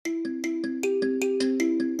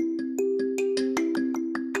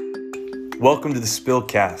Welcome to the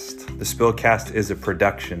Spillcast. The Spillcast is a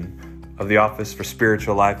production of the Office for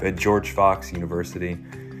Spiritual Life at George Fox University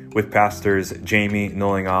with pastors Jamie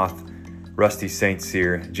Nollingoth, Rusty St.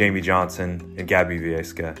 Cyr, Jamie Johnson, and Gabby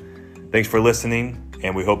Viesca. Thanks for listening,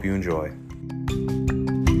 and we hope you enjoy.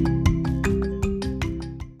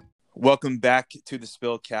 Welcome back to the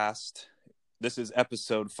Spillcast. This is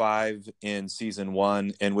episode 5 in season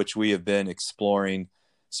 1, in which we have been exploring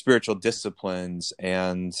spiritual disciplines.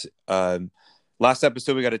 And last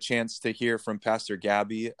episode, we got a chance to hear from Pastor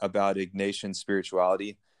Gabby about Ignatian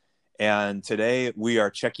spirituality. And today we are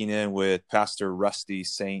checking in with Pastor Rusty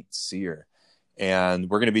St. Cyr. And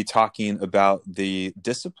we're going to be talking about the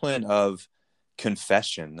discipline of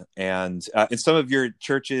confession. And in some of your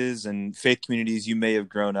churches and faith communities, you may have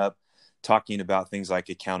grown up talking about things like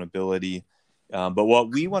accountability. But what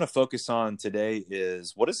we want to focus on today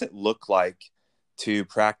is, what does it look like to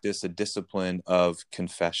practice a discipline of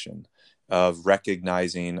confession, of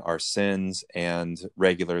recognizing our sins and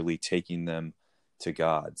regularly taking them to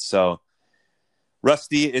God? So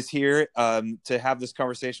Rusty is here to have this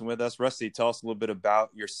conversation with us. Rusty, tell us a little bit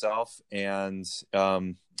about yourself and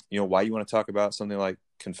why you want to talk about something like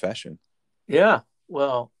confession. Yeah,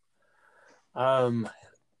 well, I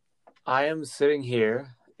am sitting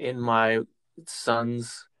here in my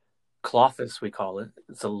son's cloffice, we call it.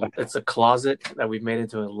 It's a closet that we've made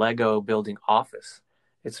into a Lego building office.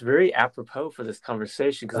 It's very apropos for this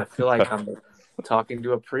conversation because I feel like I'm talking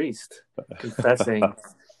to a priest, confessing,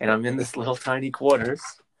 and I'm in this little tiny quarters.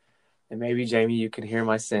 And maybe, Jamie, you can hear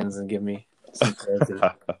my sins and give me some clarity.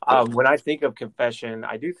 When I think of confession,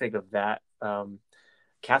 I do think of that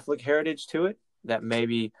Catholic heritage to it, that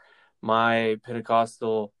maybe my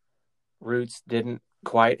Pentecostal roots didn't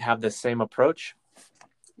quite have the same approach.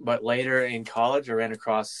 But later in college, I ran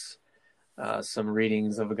across some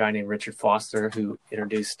readings of a guy named Richard Foster, who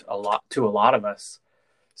introduced a lot of us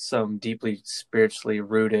some deeply spiritually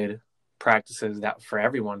rooted practices that for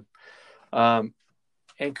everyone, and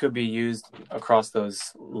could be used across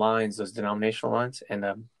those lines, those denominational lines. And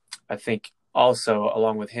I think also,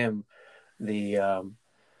 along with him, the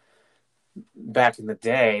back in the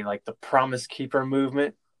day, like the Promise Keeper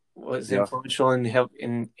movement was influential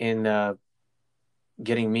in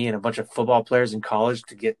getting me and a bunch of football players in college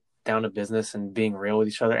to get down to business and being real with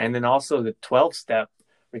each other. And then also the 12-step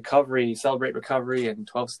recovery, Celebrate Recovery, and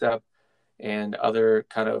 12-step and other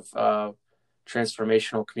kind of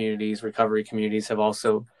transformational communities, recovery communities have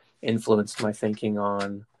also influenced my thinking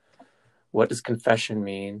on what does confession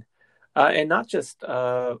mean. And not just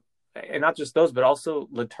those, but also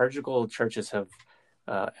liturgical churches have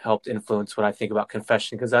helped influence what I think about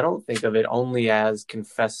confession, because I don't think of it only as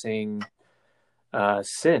confessing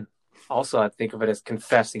sin. Also, I think of it as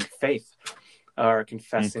confessing faith, or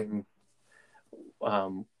confessing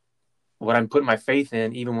what I'm putting my faith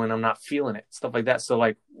in, even when I'm not feeling it, stuff like that. So,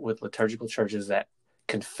 like with liturgical churches that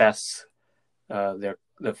confess the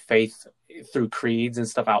faith through creeds and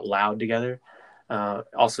stuff out loud together,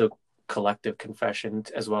 also collective confession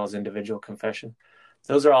as well as individual confession.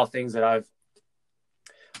 Those are all things that I've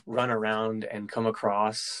run around and come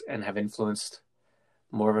across and have influenced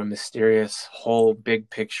more of a mysterious whole big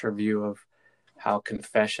picture view of how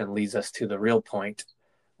confession leads us to the real point,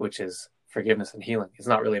 which is forgiveness and healing. It's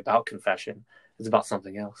not really about confession. It's about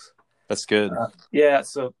something else. That's good.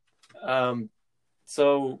 So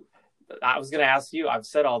I was going to ask you, I've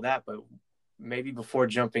said all that, but maybe before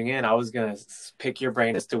jumping in, I was going to pick your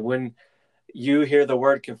brain as to when you hear the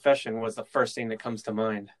word confession, what's the first thing that comes to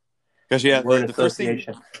mind? Because the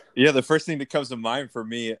first thing that comes to mind for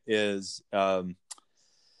me is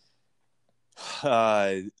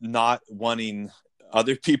not wanting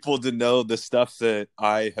other people to know the stuff that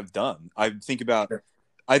I have done. I think about,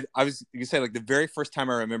 I was going to say, like, the very first time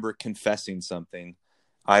I remember confessing something,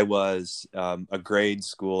 I was a grade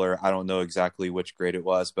schooler. I don't know exactly which grade it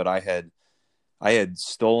was, but I had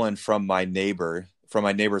stolen from my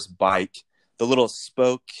neighbor's bike, the little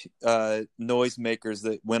spoke noise makers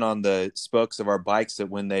that went on the spokes of our bikes, that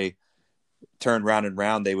when they turned round and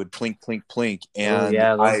round, they would plink, plink, plink. And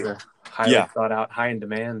those are highly thought out, high in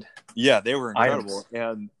demand. Yeah, they were incredible.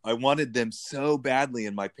 Items. And I wanted them so badly,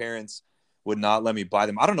 and my parents would not let me buy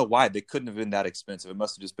them. I don't know why. They couldn't have been that expensive. It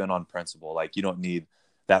must have just been on principle. Like, you don't need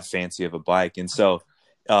that fancy of a bike. And so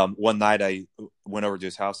one night I went over to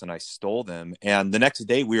his house and I stole them. And the next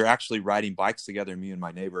day we were actually riding bikes together, me and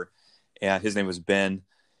my neighbor, and his name was Ben.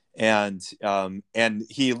 And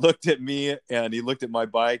he looked at me and he looked at my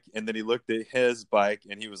bike, and then he looked at his bike,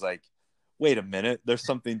 and he was like, wait a minute, there's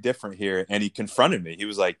something different here. And he confronted me. He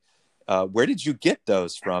was like, where did you get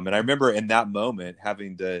those from? And I remember in that moment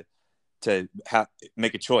having to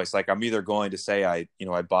make a choice. Like, I'm either going to say I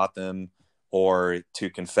bought them, or to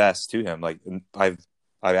confess to him, like, I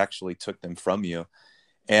actually took them from you.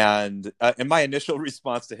 And my initial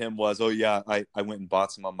response to him was, oh yeah, I went and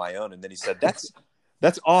bought some on my own. And then he said,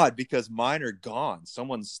 that's odd, because mine are gone.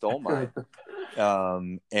 Someone stole mine.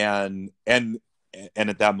 And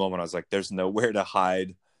at that moment I was like, there's nowhere to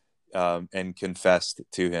hide, and confessed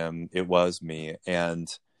to him it was me. And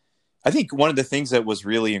I think one of the things that was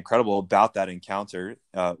really incredible about that encounter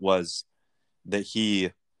was that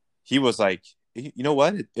he was like, you know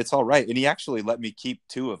what, it's all right. And he actually let me keep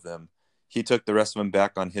 2 of them. He took the rest of them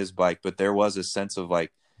back on his bike. But there was a sense of,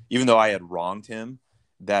 like, even though I had wronged him,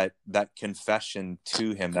 that confession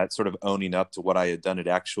to him, that sort of owning up to what I had done, it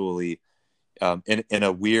actually, in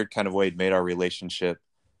a weird kind of way, made our relationship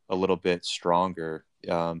a little bit stronger.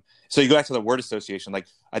 So you go back to the word association. Like,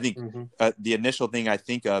 I think the initial thing I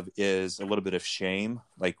think of is a little bit of shame,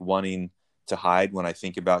 like wanting to hide when I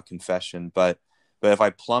think about confession. But if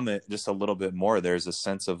I plummet just a little bit more, there's a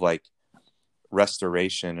sense of, like,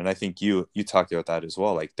 restoration. And I think you talked about that as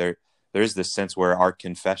well. Like, there's this sense where our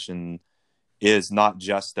confession is not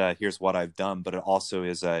just here's what I've done, but it also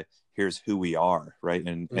is here's who we are, right?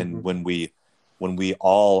 And when we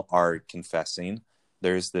all are confessing,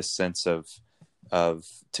 there's this sense of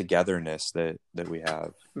togetherness that we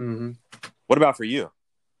have. What about for you?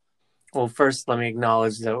 Well, first, let me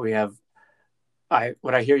acknowledge that we have.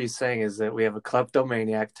 What I hear you saying is that we have a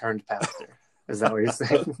kleptomaniac turned pastor. Is that what you're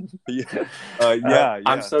saying? Yeah.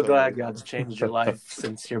 I'm so totally. glad God's changed your life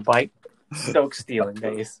since your bike stoke stealing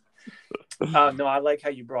days. No, I like how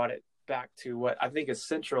you brought it back to what I think is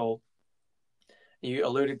central. You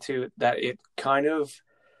alluded to that it kind of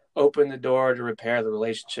opened the door to repair the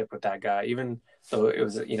relationship with that guy, even though it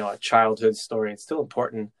was, a childhood story. It's still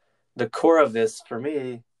important. The core of this for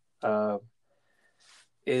me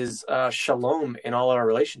is shalom in all our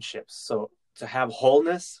relationships. So to have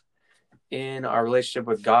wholeness in our relationship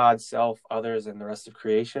with God, self, others, and the rest of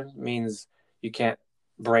creation means you can't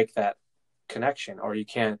break that connection, or you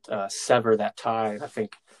can't sever that tie. I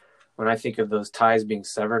think when I think of those ties being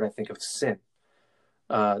severed, I think of sin.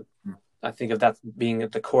 I think of that being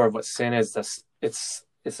at the core of what sin is.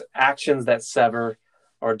 It's actions that sever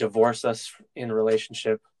or divorce us in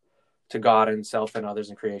relationship to God and self and others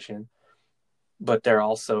in creation. But they're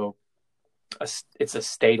also it's a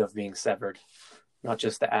state of being severed, not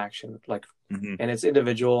just the action. Like, and it's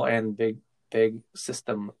individual and big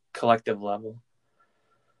system, collective level.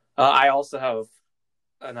 I also have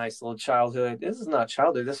a nice little childhood. This is not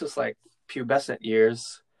childhood. This was like pubescent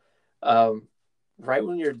years. Right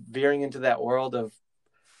when you're veering into that world of,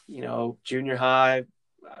 junior high.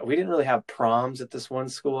 We didn't really have proms at this one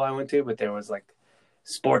school I went to, but there was like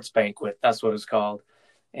sports banquet. That's what it was called.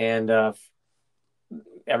 And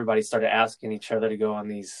everybody started asking each other to go on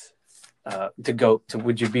these,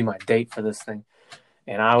 would you be my date for this thing?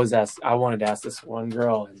 And I wanted to ask this one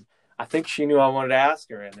girl, and I think she knew I wanted to ask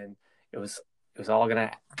her. And then it was all going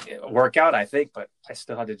to work out, I think, but I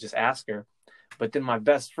still had to just ask her. But then my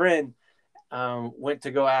best friend went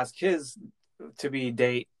to go ask his to-be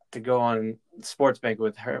date to go on sports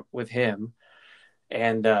banquet with him.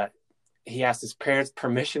 And he asked his parents'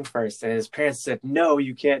 permission first. And his parents said, no,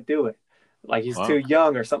 you can't do it. Like, he's too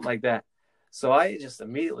young or something like that. So I just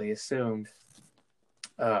immediately assumed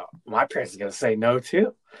my parents are going to say no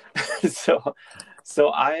too.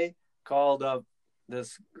 So I called up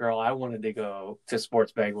this girl I wanted to go to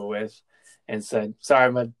sports banquet with and said,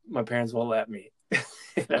 sorry, my parents won't let me.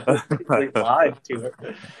 I lied to her.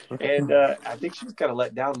 And I think she was kind of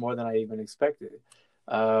let down more than I even expected.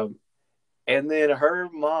 And then her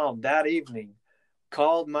mom that evening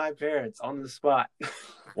called my parents on the spot.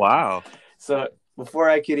 Wow. So before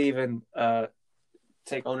I could even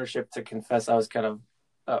take ownership to confess, I was kind of,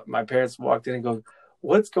 my parents walked in and go,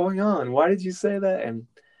 what's going on? Why did you say that? And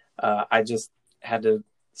I just had to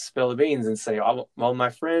spill the beans and say, well, my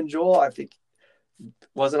friend Joel, I think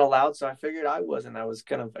wasn't allowed. So I figured I wasn't. I was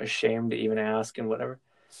kind of ashamed to even ask and whatever.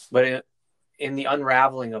 But in the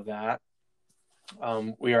unraveling of that,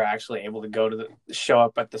 we were actually able to show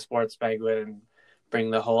up at the sports banquet and bring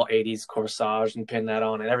the whole 80s corsage and pin that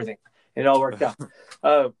on and everything. It all worked out.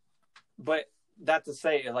 But that to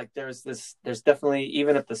say, like, there's definitely,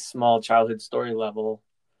 even at the small childhood story level,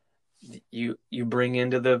 you bring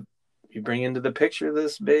into the picture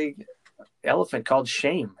this big elephant called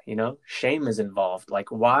shame. Shame is involved.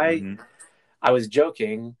 Like, why? I was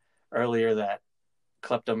joking earlier that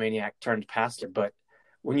kleptomaniac turned pastor, but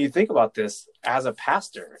when you think about this as a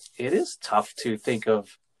pastor, it is tough to think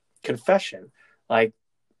of confession. Like,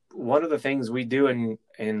 one of the things we do in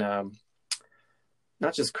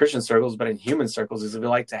not just Christian circles, but in human circles, is we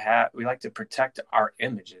like to protect our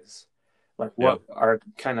images, like Yeah. what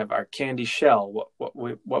our candy shell,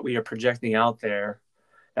 what we are projecting out there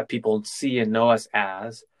that people see and know us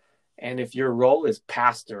as. And if your role is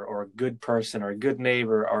pastor or a good person or a good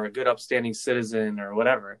neighbor or a good upstanding citizen or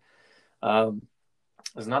whatever,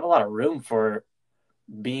 there's not a lot of room for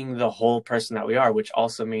being the whole person that we are, which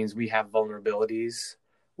also means we have vulnerabilities,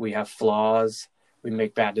 we have flaws, we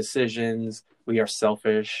make bad decisions, we are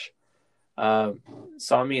selfish. So,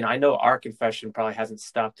 I mean, I know our confession probably hasn't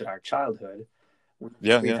stopped at our childhood.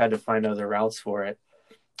 Yeah. We've Yeah. had to find other routes for it.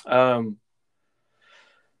 Um,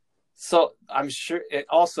 so I'm sure it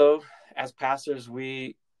also, as pastors,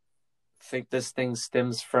 we think this thing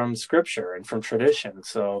stems from scripture and from tradition.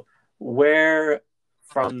 So where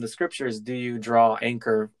from the scriptures do you draw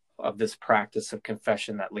anchor of this practice of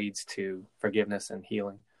confession that leads to forgiveness and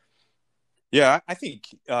healing? Yeah. I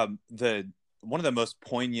think the one of the most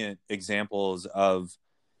poignant examples of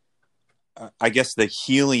I guess the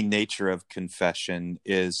healing nature of confession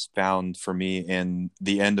is found for me in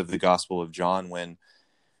the end of the Gospel of John, when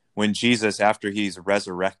Jesus, after he's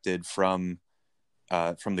resurrected from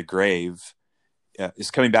the grave,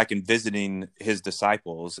 is coming back and visiting his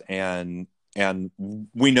disciples, and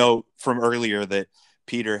we know from earlier that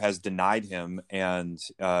Peter has denied him, and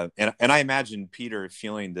I imagine Peter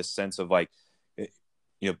feeling this sense of like,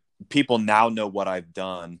 people now know what I've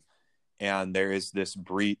done, and there is this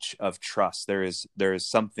breach of trust. There is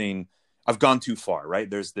something, I've gone too far, right?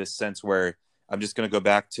 There's this sense where I'm just going to go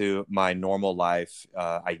back to my normal life.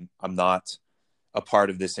 I'm not a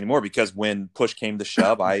part of this anymore, because when push came to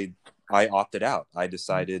shove, I opted out. I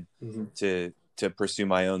decided Mm-hmm. to pursue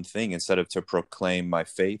my own thing instead of to proclaim my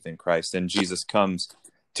faith in Christ. And Jesus comes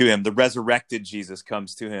to him. The resurrected Jesus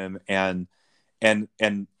comes to him and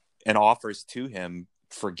offers to him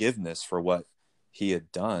forgiveness for what he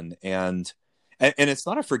had done. And it's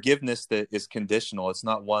not a forgiveness that is conditional. It's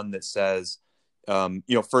not one that says,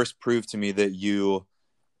 first prove to me that you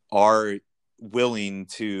are willing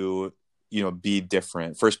to, be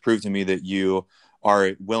different. First prove to me that you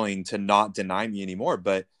are willing to not deny me anymore,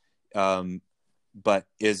 but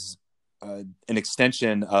is an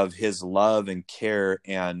extension of his love and care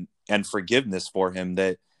and forgiveness for him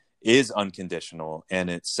that is unconditional. And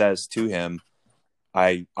it says to him,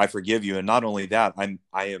 I forgive you. And not only that,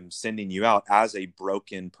 I am sending you out as a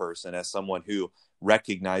broken person, as someone who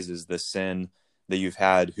recognizes the sin that you've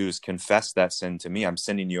had, who's confessed that sin to me. I'm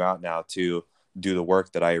sending you out now to do the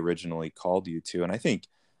work that I originally called you to. And I think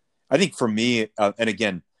for me, and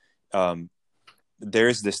again,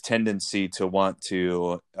 there's this tendency to want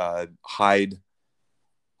to hide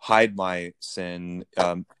my sin.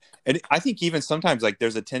 And I think even sometimes, like,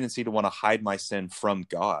 there's a tendency to want to hide my sin from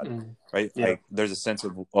God, right? Yeah. Like, there's a sense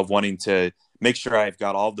of wanting to make sure I've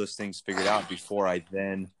got all those things figured out before I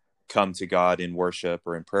then come to God in worship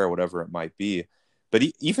or in prayer, whatever it might be. But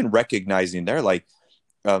even recognizing there, like,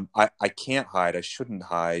 I can't hide. I shouldn't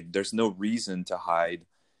hide. There's no reason to hide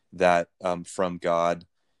that from God.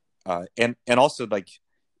 And also, like,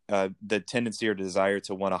 the tendency or desire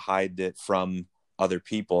to want to hide it from other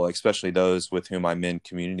people, especially those with whom I'm in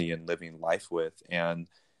community and living life with, and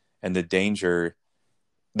the danger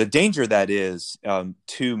that is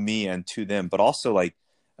to me and to them. But also, like,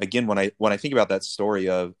 again, when I think about that story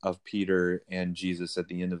of Peter and Jesus at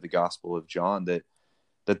the end of the Gospel of John, that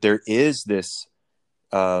there is this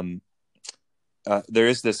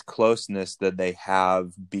closeness that they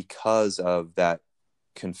have because of that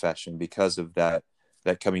confession, because of that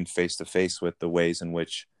coming face to face with the ways in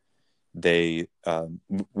which they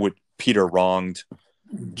Peter wronged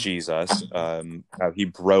Jesus, how he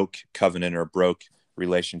broke covenant or broke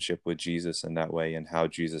relationship with Jesus in that way, and how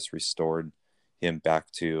Jesus restored him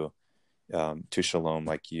back to shalom,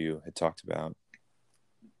 like you had talked about.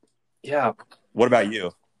 Yeah. What about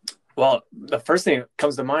you? Well, the first thing that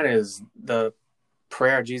comes to mind is the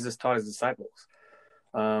prayer Jesus taught his disciples.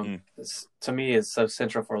 To me, is so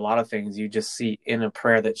central for a lot of things. You just see in a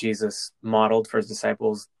prayer that Jesus modeled for his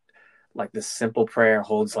disciples, like this simple prayer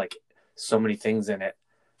holds like so many things in it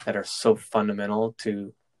that are so fundamental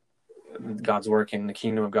to God's work in the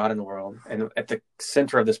kingdom of God in the world. And at the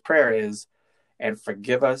center of this prayer is, and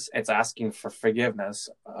forgive us. It's asking for forgiveness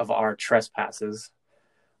of our trespasses,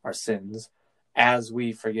 our sins, as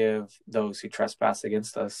we forgive those who trespass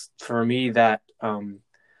against us. For me, and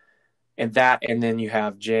then you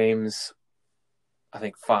have James, I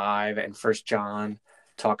think 5, and First John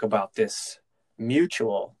talk about this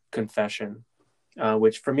mutual confession,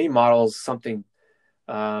 which for me models something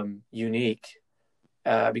unique,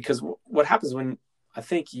 because what happens when I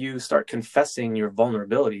think you start confessing your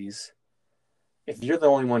vulnerabilities, if you're the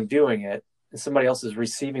only one doing it and somebody else is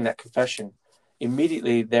receiving that confession,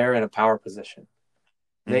 immediately they're in a power position.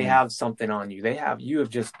 They Mm-hmm. have something on you. You have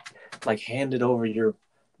just like handed over your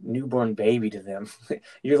newborn baby to them.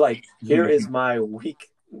 You're like, here is my weak,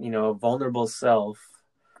 vulnerable self.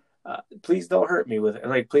 Please don't hurt me with it.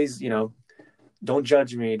 Like, please, don't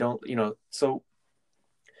judge me. Don't, so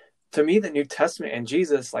to me, the New Testament and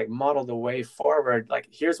Jesus like modeled the way forward. Like,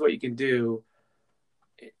 here's what you can do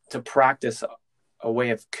to practice a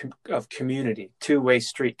way of community, two-way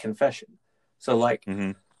street confession. So like,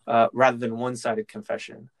 Mm-hmm. rather than one-sided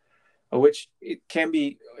confession, which it can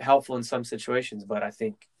be helpful in some situations, but I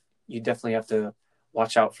think you definitely have to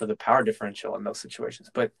watch out for the power differential in those situations.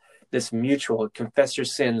 But this mutual, confess your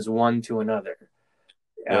sins one to another.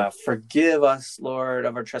 Yep. Forgive us, Lord,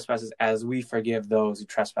 of our trespasses as we forgive those who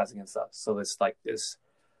trespass against us. So it's like this,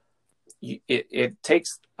 it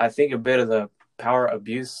takes, I think, a bit of the power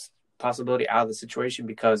abuse possibility out of the situation,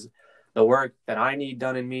 because the work that I need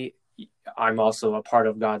done in me, I'm also a part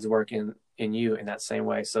of God's work in you in that same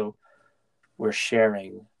way. So we're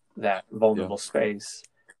sharing that vulnerable space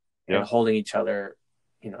and holding each other,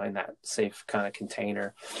 in that safe kind of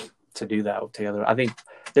container to do that together. I think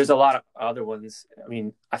there's a lot of other ones. I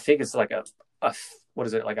mean, I think it's like what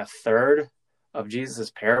is it? Like a third of Jesus's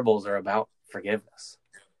parables are about forgiveness.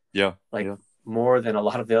 Yeah. Like more than a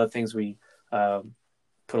lot of the other things we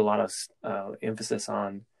put a lot of emphasis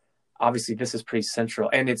on. Obviously, this is pretty central,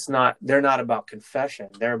 and they're not about confession.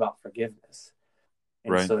 They're about forgiveness.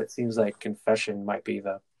 And so it seems like confession might be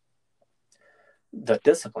the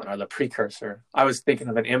discipline or the precursor. I was thinking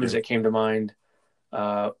of an image that came to mind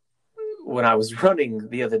when I was running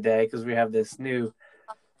the other day, because we have this new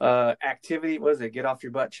activity. What is it? Get off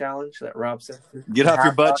your butt challenge that Rob said. Get off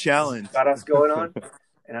your butt challenge. Got us going on.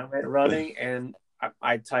 And I went running, and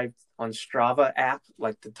I typed on Strava app,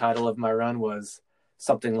 like the title of my run was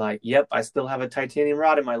something like, "Yep, I still have a titanium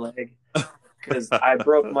rod in my leg," because I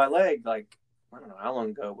broke my leg like, I don't know how long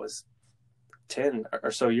ago it was, 10 or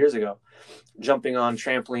so years ago, jumping on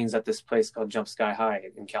trampolines at this place called Jump Sky High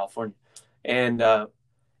in California. And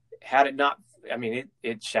had it not, I mean,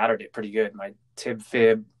 it shattered it pretty good. My tib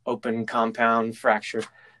fib, open compound fracture,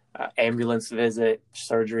 ambulance visit,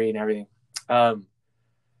 surgery, and everything.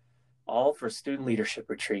 All for student leadership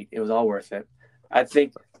retreat. It was all worth it. I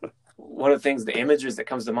think one of the things, the images that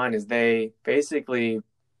comes to mind is they basically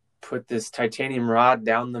put this titanium rod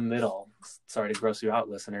down the middle. Sorry to gross you out,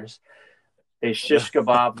 listeners. They shish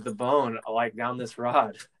kebab the bone like down this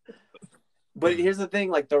rod. But here's the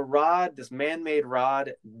thing, like the rod, this man-made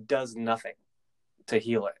rod does nothing to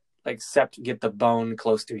heal it, like except get the bone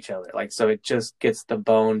close to each other. Like, so it just gets the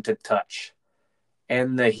bone to touch.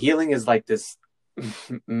 And the healing is like this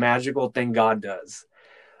magical thing God does.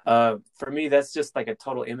 For me, that's just like a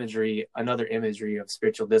total imagery, another imagery of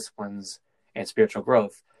spiritual disciplines and spiritual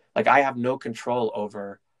growth. Like I have no control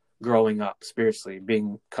over growing up spiritually,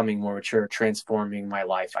 becoming more mature, transforming my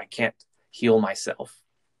life. I can't heal myself.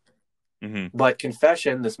 Mm-hmm. But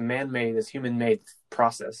confession, this man-made, this human-made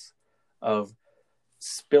process of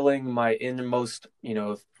spilling my innermost,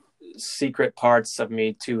 secret parts of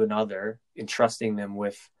me to another, entrusting them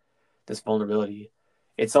with this vulnerability.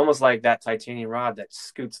 It's almost like that titanium rod that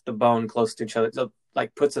scoots the bone close to each other. So,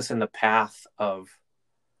 like, puts us in the path of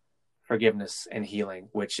forgiveness and healing,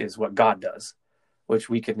 which is what God does, which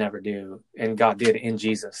we could never do. And God did in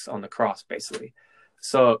Jesus on the cross, basically.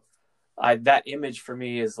 So that image for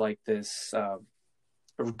me is like this a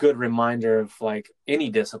good reminder of like any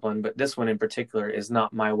discipline, but this one in particular is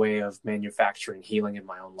not my way of manufacturing healing in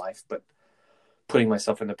my own life, but putting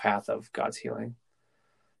myself in the path of God's healing.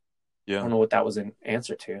 I don't know what that was an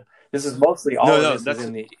answer to. This is mostly this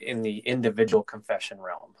is in the individual confession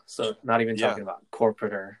realm. So not even talking about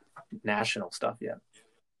corporate or national stuff yet.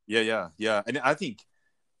 Yeah. And I think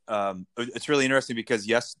it's really interesting because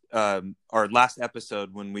our last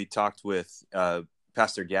episode when we talked with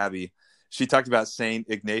Pastor Gabby, she talked about Saint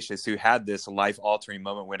Ignatius, who had this life-altering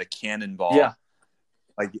moment when a cannonball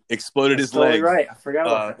like exploded his leg. Right, I forgot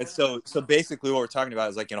about that. And so basically, what we're talking about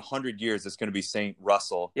is like in 100 years, it's going to be Saint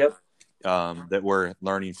Russell. Yep. That we're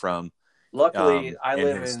learning from. Luckily, I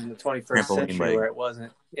live in the 21st century where it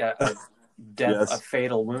wasn't a death, a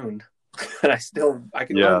fatal wound, and I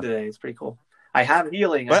can run today. It's pretty cool. I have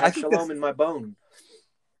healing. I have shalom in my bone.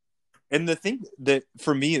 And the thing that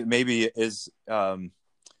for me maybe is,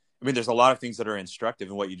 there's a lot of things that are instructive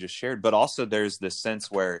in what you just shared, but also there's this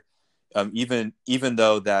sense where even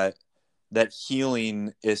though that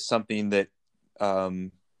healing is something that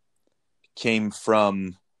came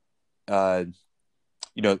from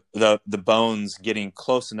the bones getting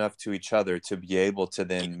close enough to each other to be able to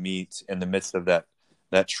then meet in the midst of that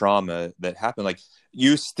trauma that happened. Like,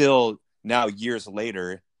 you still, now years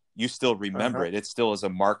later, you still remember it. It still is a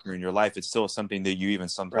marker in your life. It's still something that you even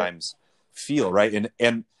sometimes feel, right?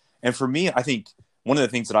 And for me, I think one of the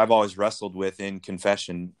things that I've always wrestled with in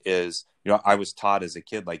confession is, I was taught as a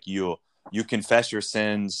kid, like, you confess your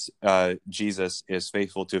sins, Jesus is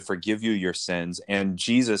faithful to forgive you your sins, and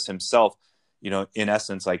Jesus himself, in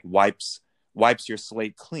essence, like, wipes your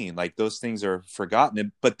slate clean. Like, those things are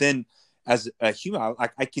forgotten. But then as a human,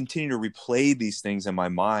 I continue to replay these things in my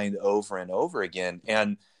mind over and over again,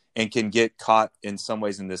 and can get caught in some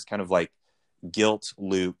ways in this kind of like guilt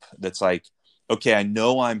loop that's like, okay, I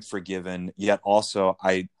know I'm forgiven, yet also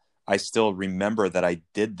I still remember that I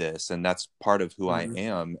did this, and that's part of who I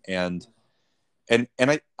am. And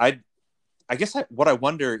I guess what I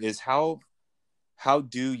wonder is how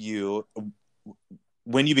do you,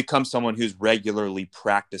 when you become someone who's regularly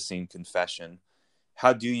practicing confession,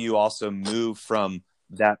 how do you also move from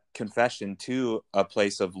that confession to a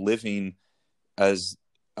place of living as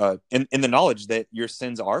in the knowledge that your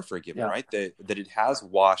sins are forgiven, right? That it has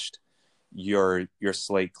washed your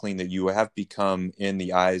slate clean, that you have become, in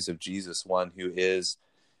the eyes of Jesus, one who is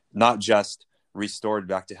not just restored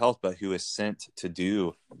back to health, but who is sent to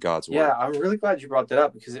do God's work. Yeah, I'm really glad you brought that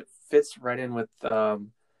up, because it fits right in with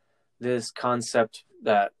this concept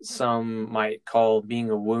that some might call being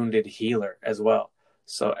a wounded healer as well.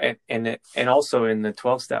 So, and also in the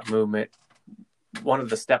 12-step movement, one of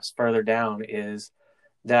the steps further down is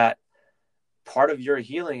that part of your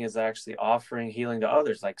healing is actually offering healing to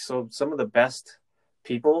others. Like, so some of the best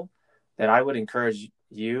people that I would encourage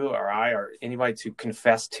you or I or anybody to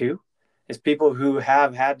confess to is people who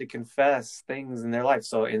have had to confess things in their life.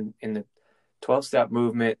 So in the 12-step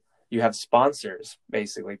movement, you have sponsors,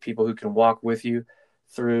 basically people who can walk with you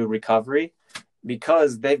through recovery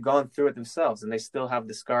because they've gone through it themselves and they still have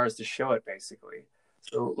the scars to show it, basically.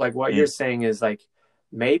 So like what you're saying is, like,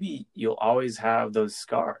 maybe you'll always have those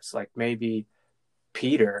scars. Like, maybe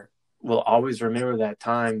Peter will always remember that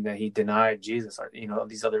time that he denied Jesus, or,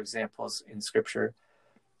 these other examples in scripture.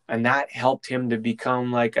 And that helped him to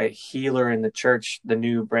become like a healer in the church,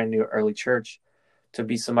 the brand new early church, to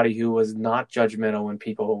be somebody who was not judgmental when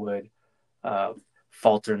people would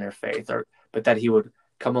falter in their faith, but that he would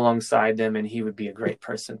come alongside them and he would be a great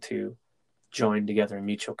person to join together in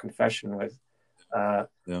mutual confession with.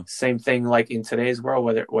 Same thing like in today's world,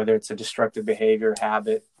 whether it's a destructive behavior,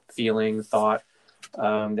 habit, feeling, thought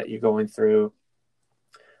that you're going through.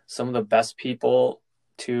 Some of the best people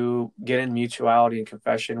to get in mutuality and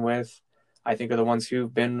confession with, I think, are the ones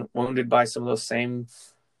who've been wounded by some of those same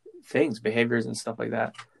things, behaviors and stuff like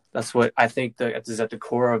that. That's what I think that is at the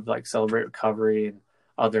core of like Celebrate Recovery and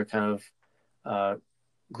other kind of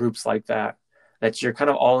groups like that you're kind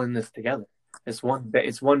of all in this together. It's one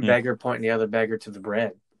beggar pointing the other beggar to the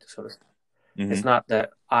bread. So it's not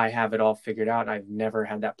that I have it all figured out. I've never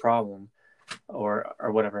had that problem or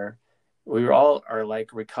whatever. We all are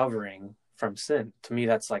like recovering from sin. To me,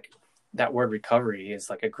 that's like, that word recovery is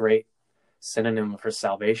like a great synonym for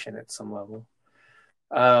salvation at some level.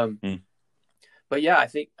 But yeah, I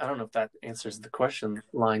don't know if that answers the question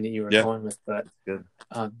line that you were going with, but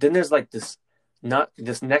then there's like this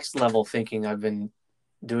next level thinking I've been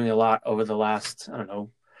doing a lot over the last, I don't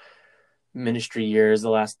know, ministry years, the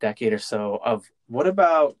last decade or so, of what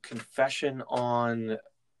about confession on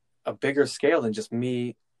a bigger scale than just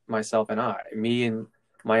me, myself, and me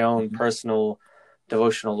my own personal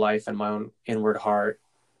devotional life and my own inward heart.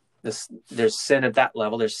 There's sin at that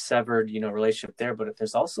level. There's severed, relationship there, but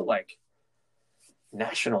there's also like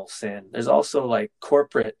national sin. There's also like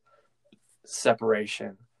corporate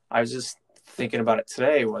separation. I was just thinking about it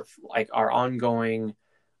today with like our ongoing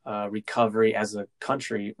recovery as a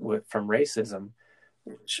country from racism,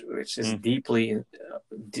 which is deeply,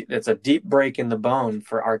 it's a deep break in the bone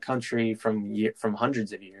for our country from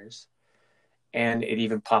hundreds of years. And it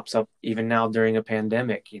even pops up even now during a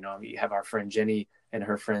pandemic. You have our friend Jenny and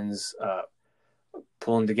her friends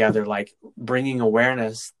pulling together, like bringing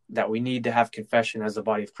awareness that we need to have confession as the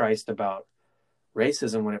body of Christ about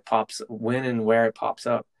racism when and where it pops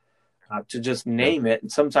up. To just name it,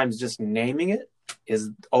 and sometimes just naming it is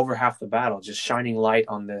over half the battle. Just shining light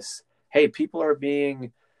on this. Hey, people are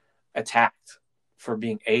being attacked for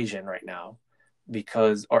being Asian right now,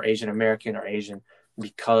 or Asian American or Asian,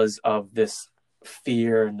 because of this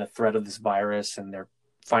fear and the threat of this virus, and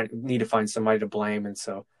they need to find somebody to blame, and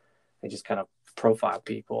so they just kind of profile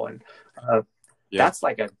people, and that's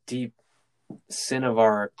like a deep sin of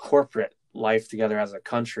our corporate life together as a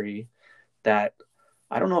country that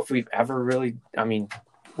I don't know if we've ever really, I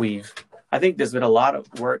think there's been a lot of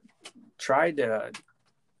work tried to,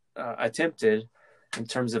 attempted in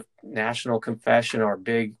terms of national confession or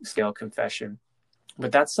big scale confession.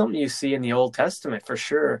 But that's something you see in the Old Testament for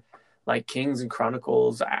sure. Like Kings and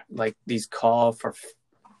Chronicles, like these call for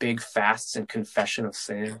big fasts and confession of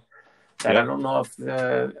sin. That I Yep. don't know if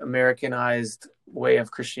the Americanized way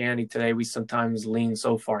of Christianity today, we sometimes lean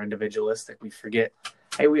so far individualistic. We forget,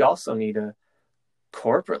 hey, we also need to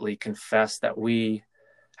corporately confess that we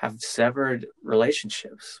have severed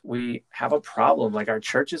relationships. We have a problem. Like our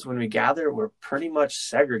churches, when we gather, we're pretty much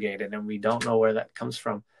segregated, and we don't know where that comes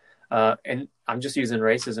from. And I'm just using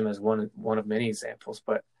racism as one of many examples,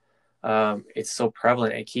 but it's so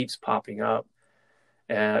prevalent. It keeps popping up.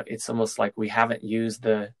 It's almost like we haven't used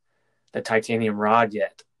the titanium rod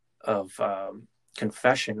yet of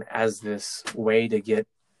confession as this way to get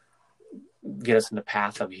us in the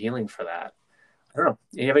path of healing for that. I don't know.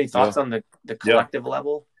 You have any Yeah. thoughts on the Yeah. collective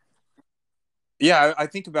level? Yeah, I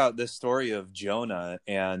think about this story of Jonah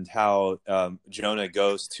and how Jonah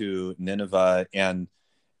goes to Nineveh and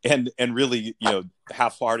really,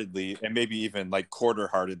 half-heartedly and maybe even like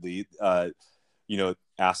quarter-heartedly,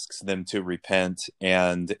 asks them to repent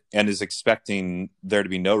and is expecting there to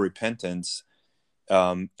be no repentance.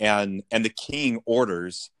 And the king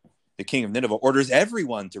of Nineveh orders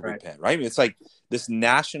everyone to repent, right? It's like this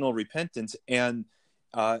national repentance, and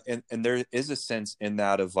there is a sense in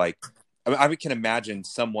that of like, I can imagine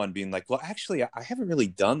someone being like, well, actually, I haven't really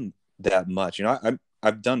done that much.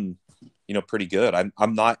 I've done, pretty good.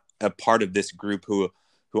 I'm not a part of this group who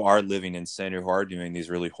are living in sin or who are doing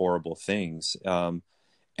these really horrible things.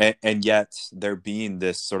 And yet there being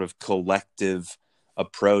this sort of collective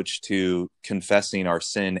approach to confessing our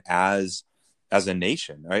sin as a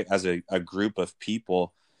nation, right? As a group of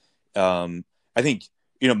people. I think,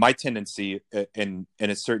 my tendency, and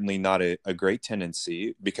it's certainly not a great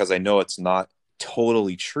tendency, because I know it's not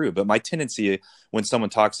totally true, but my tendency when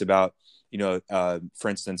someone talks about, for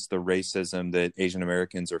instance, the racism that Asian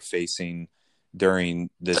Americans are facing during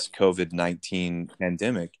this COVID-19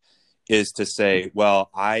 pandemic, is to say, well,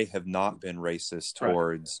 I have not been racist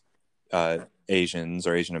towards Asians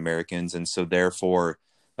or Asian Americans, and so therefore,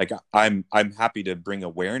 like, I'm happy to bring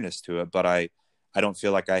awareness to it, but I don't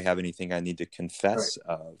feel like I have anything I need to confess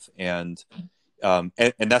of, and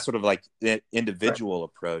that's sort of like the individual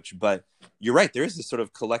approach. But you're right, there is this sort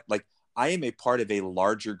of like, I am a part of a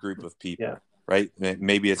larger group of people, right?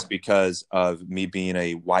 Maybe it's because of me being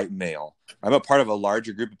a white male. I'm a part of a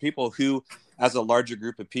larger group of people who, as a larger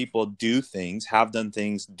group of people, do things, have done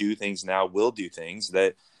things, do things now, will do things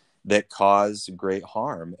that cause great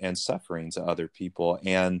harm and suffering to other people.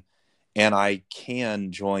 And I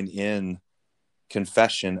can join in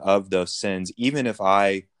confession of those sins, even if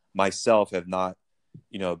I myself have not,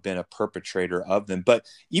 been a perpetrator of them. But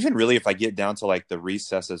even really, if I get down to like the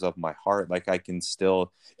recesses of my heart, like I can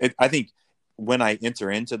still, I think when I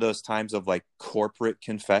enter into those times of like corporate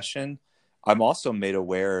confession, I'm also made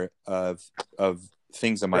aware of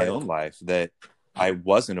things in my own life that I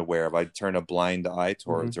wasn't aware of. I turn a blind eye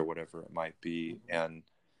towards, or whatever it might be. And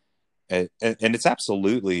it's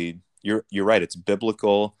absolutely, you're right. It's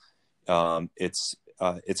biblical. It's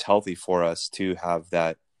healthy for us to have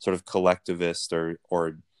that sort of collectivist or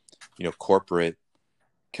corporate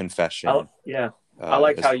confession. I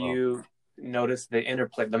like how you notice the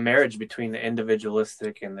interplay, the marriage between the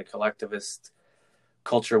individualistic and the collectivist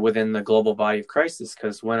culture within the global body of Christ.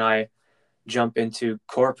 Because when I jump into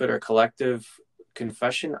corporate or collective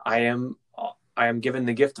confession, I am given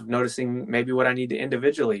the gift of noticing maybe what I need to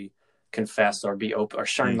individually confess or be open or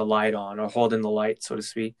shine the light on or hold in the light, so to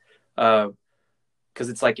speak. Because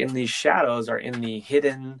it's like in these shadows or in the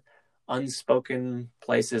hidden, unspoken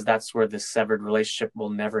places, that's where the severed relationship will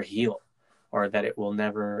never heal, or that it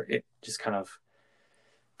just kind of,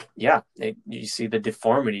 you see the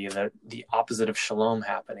deformity, the opposite of shalom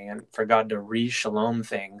happening. And for God to re-shalom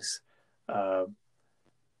things,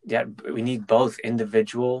 we need both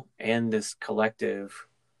individual and this collective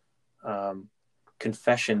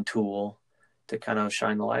confession tool to kind of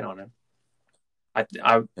shine the light on it.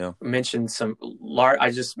 I mentioned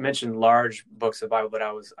I just mentioned large books of the Bible, but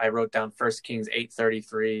I wrote down 1 Kings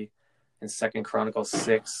 8:33 and 2 Chronicles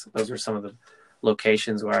 6. Those are some of the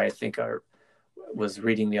locations where I think I was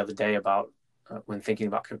reading the other day about when thinking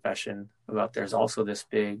about confession, about there's also this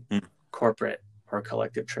big corporate or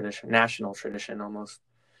collective tradition, national tradition almost.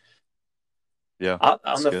 Yeah.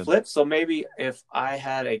 On the flip, so maybe if I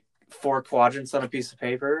had 4 quadrants on a piece of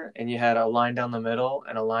paper and you had a line down the middle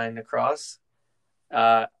and a line across,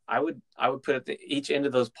 I would put at each end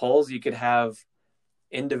of those poles, you could have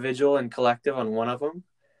individual and collective on one of them.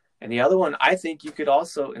 And the other one, I think you could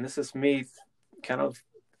also, and this is me kind of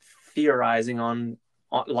theorizing on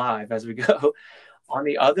live as we go, on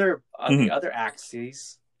the other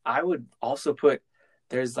axes, I would also put,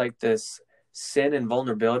 there's like this sin and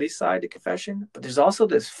vulnerability side to confession, but there's also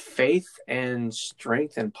this faith and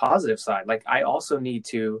strength and positive side. Like I also need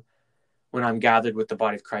to, when I'm gathered with the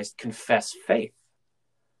body of Christ, confess faith.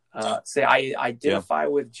 Say I identify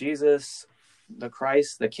with Jesus, the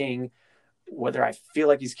Christ, the King, whether I feel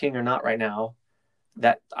like he's king or not right now,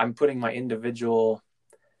 that I'm putting my individual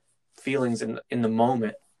feelings in the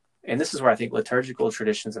moment. And this is where I think liturgical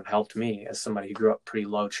traditions have helped me as somebody who grew up pretty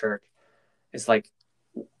low church. It's like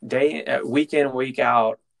week in, week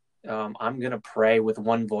out, I'm going to pray with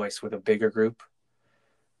one voice with a bigger group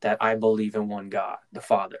that I believe in one God, the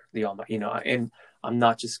Father, the Almighty, and I'm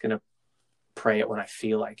not just going to pray it when I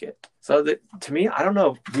feel like it. So to me, I don't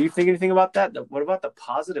know. Do you think anything about that? What about the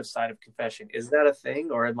positive side of confession? Is that a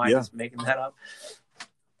thing, or am I just making that up?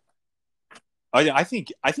 I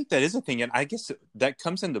think that is a thing, and I guess that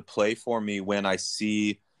comes into play for me when I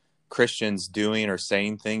see Christians doing or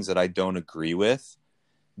saying things that I don't agree with.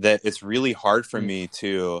 That it's really hard for me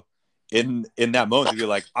to, in that moment, to be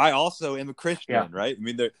like, I also am a Christian, right? I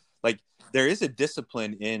mean, there is a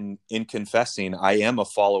discipline in confessing I am a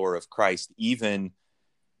follower of Christ, even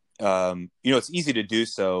it's easy to do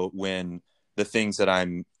so when the things that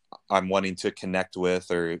I'm wanting to connect with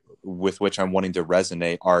or with which I'm wanting to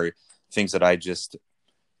resonate are things that I just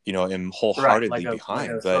am wholeheartedly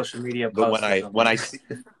behind. Like social media but post when I see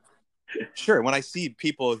when I see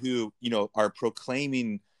people who are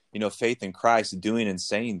proclaiming faith in Christ, doing and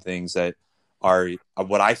saying things that are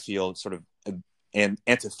what I feel sort of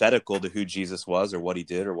antithetical to who Jesus was or what he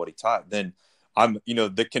did or what he taught, then I'm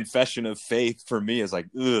the confession of faith for me is like,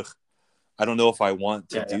 ugh, I don't know if I want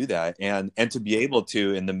to do that, and to be able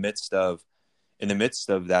to in the midst of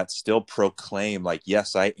that still proclaim like,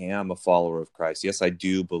 yes, I am a follower of Christ, yes, I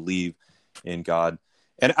do believe in God.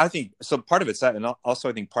 And I think so part of it's that, and also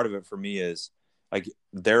I think part of it for me is like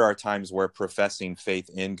there are times where professing faith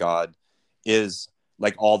in God is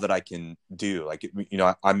like all that I can do. Like,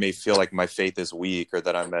 I may feel like my faith is weak or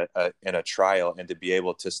that I'm in a trial, and to be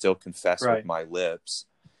able to still confess with my lips,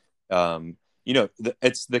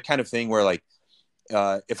 it's the kind of thing where like,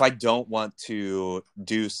 if I don't want to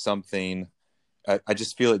do something, I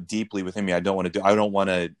just feel it deeply within me. I don't want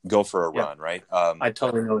to go for a run. Right. I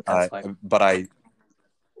totally know what that's like. But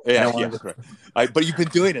but you've been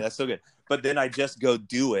doing it. That's so good. But then I just go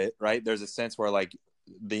do it. Right. There's a sense where like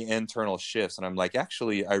the internal shifts, and I'm like,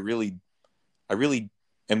 actually, I really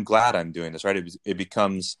am glad I'm doing this. Right. It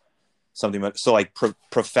becomes something. So like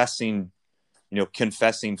professing,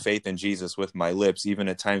 confessing faith in Jesus with my lips, even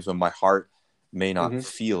at times when my heart may not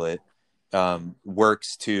feel it,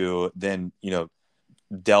 works to then,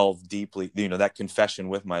 delve deeply, that confession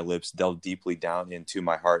with my lips, delve deeply down into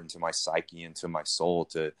my heart, into my psyche, into my soul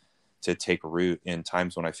to take root in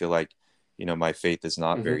times when I feel like, my faith is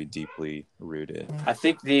not very deeply rooted. I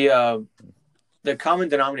think the common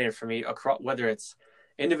denominator for me, whether it's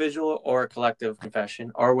individual or collective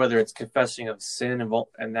confession, or whether it's confessing of sin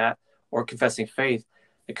and that, or confessing faith,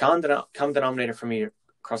 the common denominator for me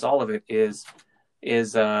across all of it is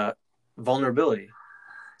vulnerability.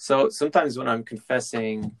 So sometimes when I'm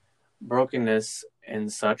confessing brokenness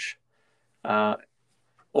and such,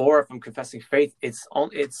 or if I'm confessing faith, it's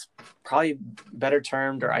probably better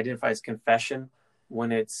termed or identified as confession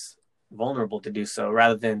when it's vulnerable to do so,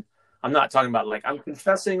 rather than, I'm not talking about like I'm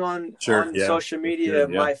confessing on social media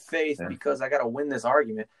my faith because I got to win this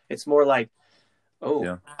argument. It's more like,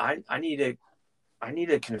 I need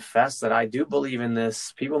to confess that I do believe in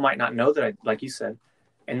this. People might not know that like you said,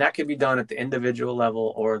 and that could be done at the individual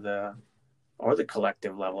level or the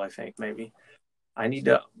collective level. I think maybe I need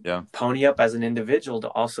to pony up as an individual to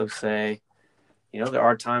also say, there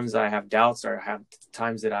are times I have doubts, or have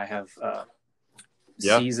times that I have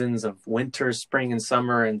seasons of winter, spring, and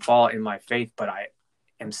summer and fall in my faith, but I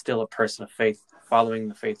am still a person of faith, following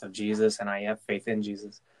the faith of Jesus, and I have faith in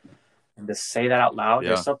Jesus. And to say that out loud,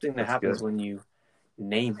 there's something that happens when you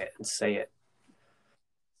name it and say it.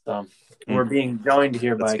 So we're being joined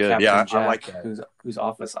here by Captain Jack, whose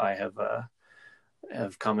office I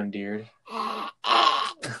have commandeered.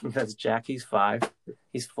 That's Jack. He's 5.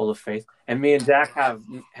 He's full of faith. And me and Jack have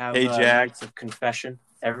nights of confession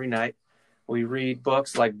every night. We read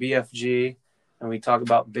books like BFG, and we talk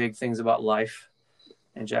about big things about life.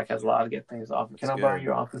 And Jack has a lot of good things off. Can I borrow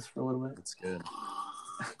your office for a little bit? That's good.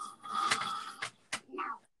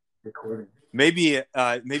 Recording. Maybe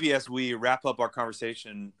as we wrap up our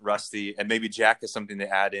conversation, Rusty, and maybe Jack has something to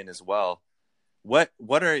add in as well. what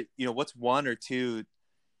are, what's one or two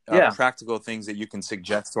Yeah. practical things that you can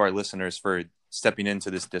suggest to our listeners for stepping into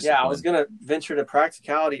this Yeah, I was discipline? gonna venture to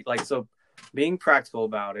practicality, like, so being practical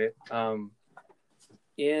about it.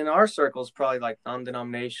 In our circles, probably like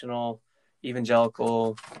non-denominational,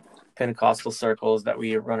 evangelical, Pentecostal circles that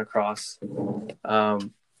we run across.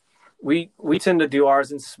 Um, we tend to do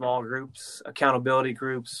ours in small groups, accountability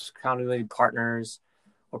partners,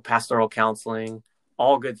 or pastoral counseling,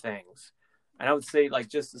 all good things. And I would say, like,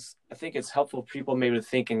 I think it's helpful for people maybe to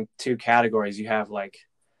think in two categories. You have like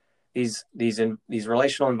these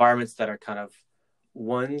relational environments that are kind of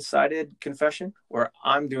one-sided confession, where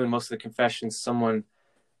I'm doing most of the confessions. Someone,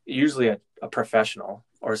 usually a professional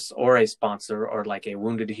or a sponsor or like a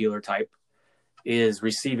wounded healer type, is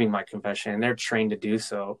receiving my confession, and they're trained to do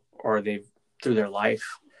so, or they've through their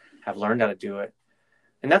life have learned how to do it.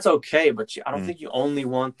 And that's okay, but I don't think you only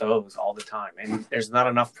want those all the time. And there's not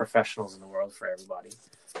enough professionals in the world for everybody.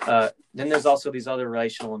 Then there's also these other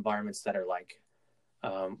relational environments that are like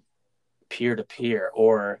peer-to-peer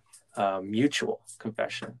or mutual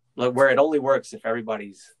confession, like where it only works if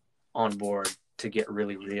everybody's on board to get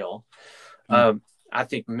really real. I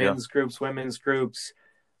think men's groups, women's groups,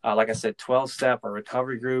 like I said, 12-step or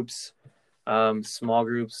recovery groups, small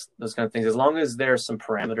groups, those kind of things, as long as there are some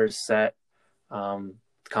parameters set,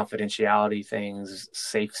 confidentiality things,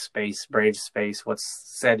 safe space, brave space, what's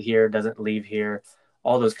said here doesn't leave here,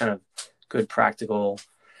 all those kind of good practical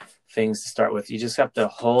things to start with. You just have to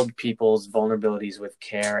hold people's vulnerabilities with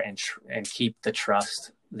care and keep the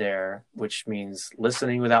trust there, which means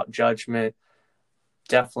listening without judgment,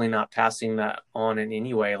 definitely not passing that on in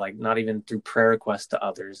any way, like not even through prayer requests to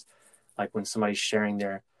others, like when somebody's sharing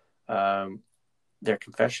their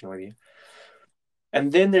confession with you. And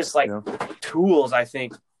then there's like tools, I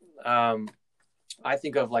think. I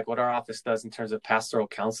think of like what our office does in terms of pastoral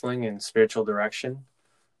counseling and spiritual direction.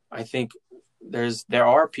 I think there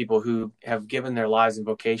are people who have given their lives and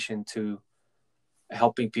vocation to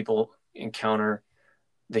helping people encounter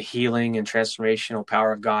the healing and transformational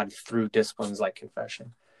power of God through disciplines like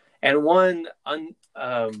confession. And one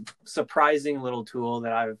surprising little tool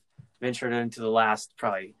that I've ventured into the last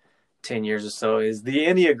probably 10 years or so is the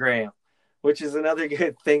Enneagram, which is another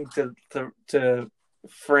good thing to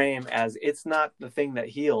frame as it's not the thing that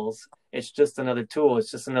heals. It's just another tool. It's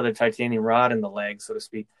just another titanium rod in the leg, so to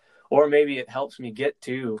speak. Or maybe it helps me get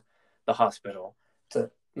to the hospital.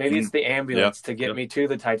 Maybe it's the ambulance to get me to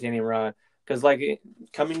the titanium rod. Because like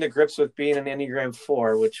coming to grips with being an Enneagram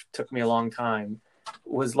 4, which took me a long time,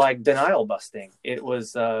 was like denial busting. It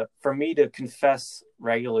was for me to confess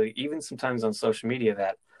regularly, even sometimes on social media,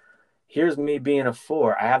 that here's me being a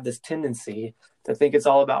 4. I have this tendency to think it's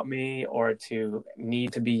all about me or to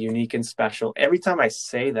need to be unique and special. Every time I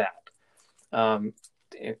say that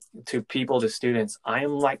to people, to students, I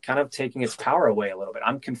am like kind of taking its power away a little bit.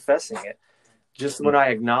 I'm confessing it just when I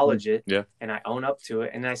acknowledge it and I own up to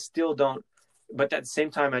it. And I still don't, but at the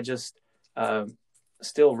same time, I just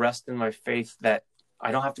still rest in my faith that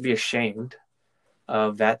I don't have to be ashamed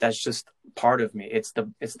of that. That's just part of me. It's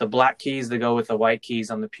the black keys that go with the white keys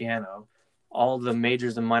on the piano. All the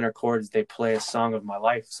majors and minor chords, they play a song of my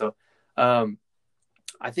life. So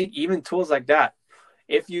I think even tools like that,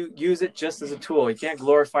 if you use it just as a tool, you can't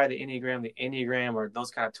glorify the Enneagram or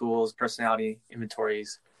those kind of tools, personality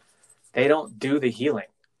inventories. They don't do the healing.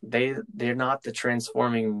 They're not the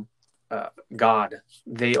transforming God.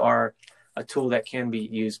 They are a tool that can be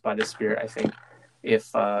used by the Spirit, I think,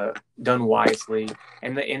 if done wisely.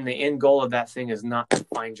 And the end goal of that thing is not to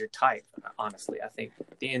find your type, honestly. I think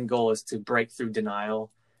the end goal is to break through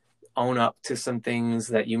denial, own up to some things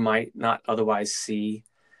that you might not otherwise see,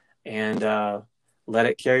 and let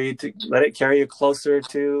it carry you closer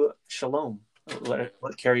to shalom. Let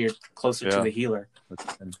it carry you closer to the healer.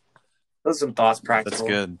 Those are some thoughts, practical. That's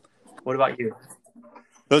good. What about you?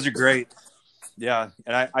 Those are great. Yeah,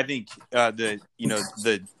 and I think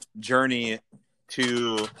the journey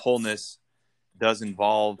to wholeness does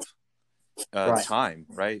involve time,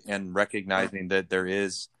 right? And recognizing that there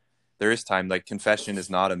is time. Like confession is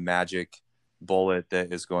not a magic bullet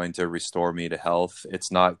that is going to restore me to health.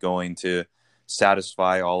 It's not going to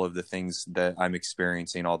satisfy all of the things that I'm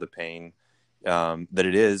experiencing, all the pain that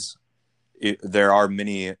it is. There are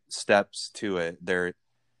many steps to it. There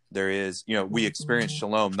is, we experience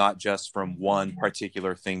shalom not just from one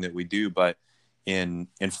particular thing that we do, but in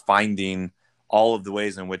finding all of the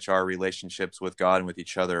ways in which our relationships with God and with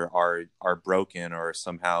each other are broken or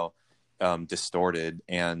somehow distorted,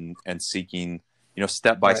 and seeking,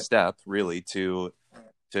 step by step, really to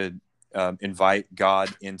invite God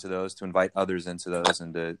into those, to invite others into those,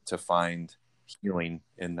 and to find healing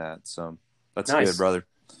in that. So That's Nice. good, brother.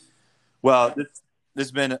 Well, this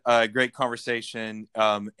has been a great conversation,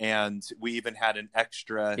 and we even had an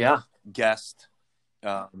extra guest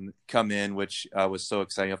come in, which was so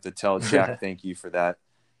exciting. I have to tell Jack thank you for that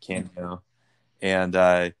cameo. And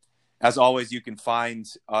as always, you can find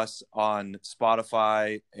us on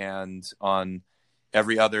Spotify and on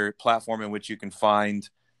every other platform in which you can find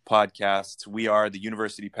podcasts. We are the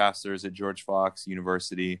university pastors at George Fox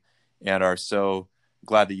University and are so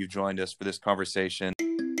glad that you've joined us for this conversation.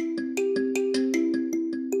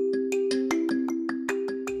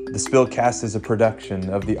 The Spillcast is a production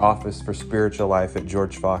of the Office for Spiritual Life at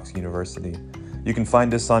George Fox University. You can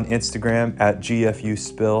find us on Instagram at GFU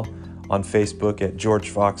Spill, on Facebook at George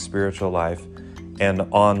Fox Spiritual Life, and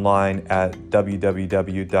online at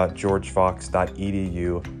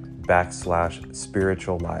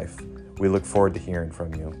www.georgefox.edu/spiritual life. We look forward to hearing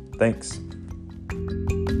from you. Thanks.